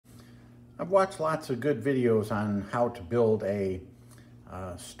I've watched lots of good videos on how to build a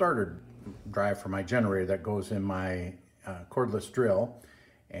starter drive for my generator that goes in my cordless drill.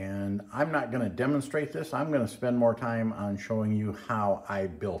 And I'm not going to demonstrate this. I'm going to spend more time on showing you how I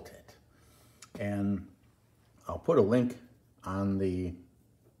built it. And I'll put a link on the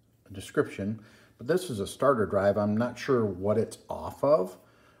description. But this is a starter drive. I'm not sure what it's off of,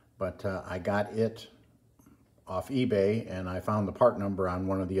 but I got it off eBay, and I found the part number on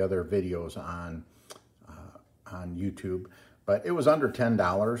one of the other videos on YouTube. But it was under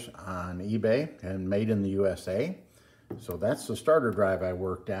 $10 on eBay and made in the USA. So that's the starter drive I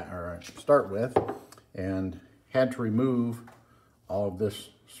worked at, or start with, and had to remove all of this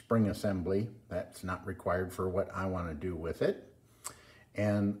spring assembly. That's not required for what I want to do with it.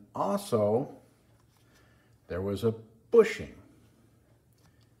 And also, there was a bushing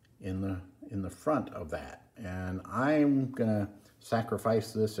in the front of that. And I'm gonna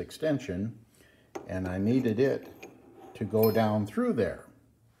sacrifice this extension, and I needed it to go down through there.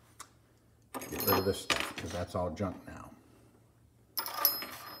 Get rid of this stuff, because that's all junk now.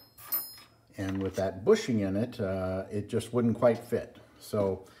 And with that bushing in it, it just wouldn't quite fit.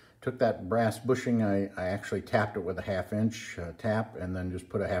 So took that brass bushing, I actually tapped it with a 1/2 inch tap, and then just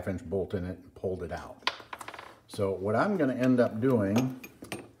put a 1/2 inch bolt in it and pulled it out. So what I'm gonna end up doing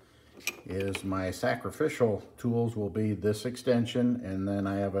is my sacrificial tools will be this extension, and then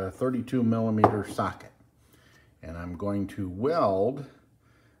I have a 32mm socket. And I'm going to weld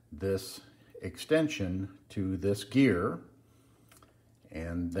this extension to this gear,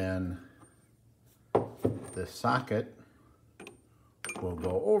 and then this socket will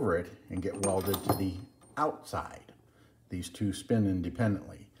go over it and get welded to the outside. These two spin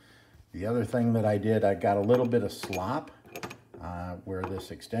independently. The other thing that I did, I got a little bit of slop where this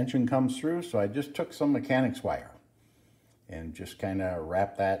extension comes through, so I just took some mechanics wire and just kind of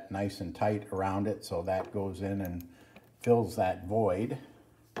wrap that nice and tight around it so that goes in and fills that void.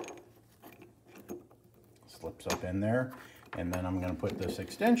 Slips up in there, and then I'm going to put this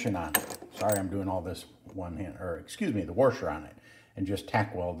extension on it. Sorry, I'm doing all this one hand, or excuse me, the washer on it, and just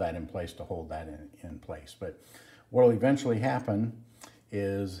tack weld that in place to hold that in place. But what will eventually happen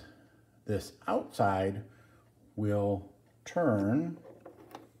is this outside will turn,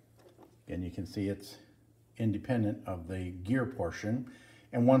 and you can see it's independent of the gear portion.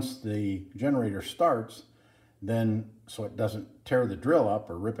 And once the generator starts, then so it doesn't tear the drill up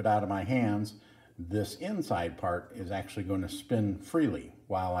or rip it out of my hands, this inside part is actually going to spin freely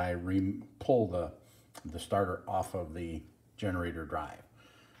while I pull the starter off of the generator drive.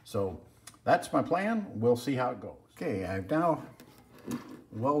 So that's my plan. We'll see how it goes. Okay, I've now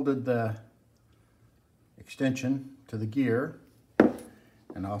welded the extension to the gear,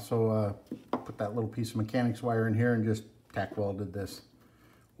 and also put that little piece of mechanics wire in here and just tack welded this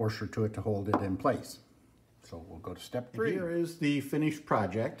washer to it to hold it in place. So we'll go to step 3. Here is the finished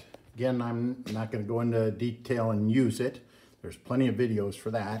project. Again, I'm not going to go into detail and use it. There's plenty of videos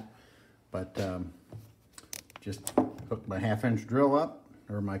for that, but just hook my 1/2 inch drill up,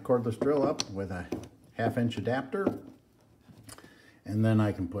 or my cordless drill up, with a 1/2 inch adapter, and then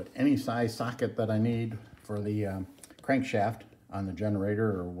I can put any size socket that I need for the crankshaft on the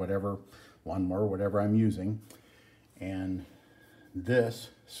generator or whatever, lawnmower, whatever I'm using. And this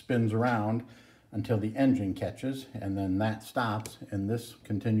spins around until the engine catches, and then that stops, and this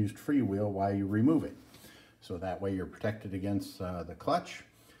continues to freewheel while you remove it. So that way you're protected against the clutch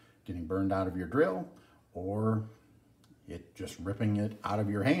getting burned out of your drill, or it just ripping it out of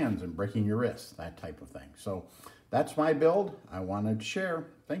your hands and breaking your wrists, that type of thing. So that's my build. I wanted to share.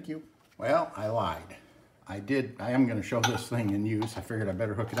 Thank you. Well, I lied. I am going to show this thing in use. I figured I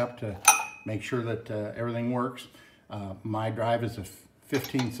better hook it up to make sure that everything works. My drive is a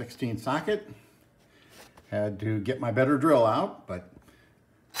 15/16 socket. Had to get my better drill out, but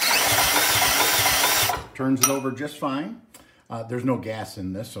turns it over just fine. There's no gas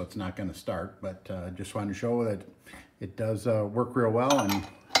in this, so it's not going to start, but just wanted to show that it does work real well. And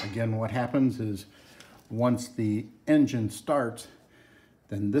again, what happens is once the engine starts,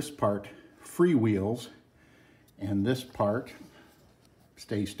 then this part freewheels, and this part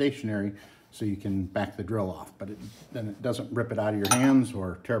stays stationary so you can back the drill off. But then it doesn't rip it out of your hands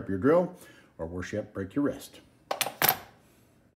or tear up your drill, or worse yet, break your wrist.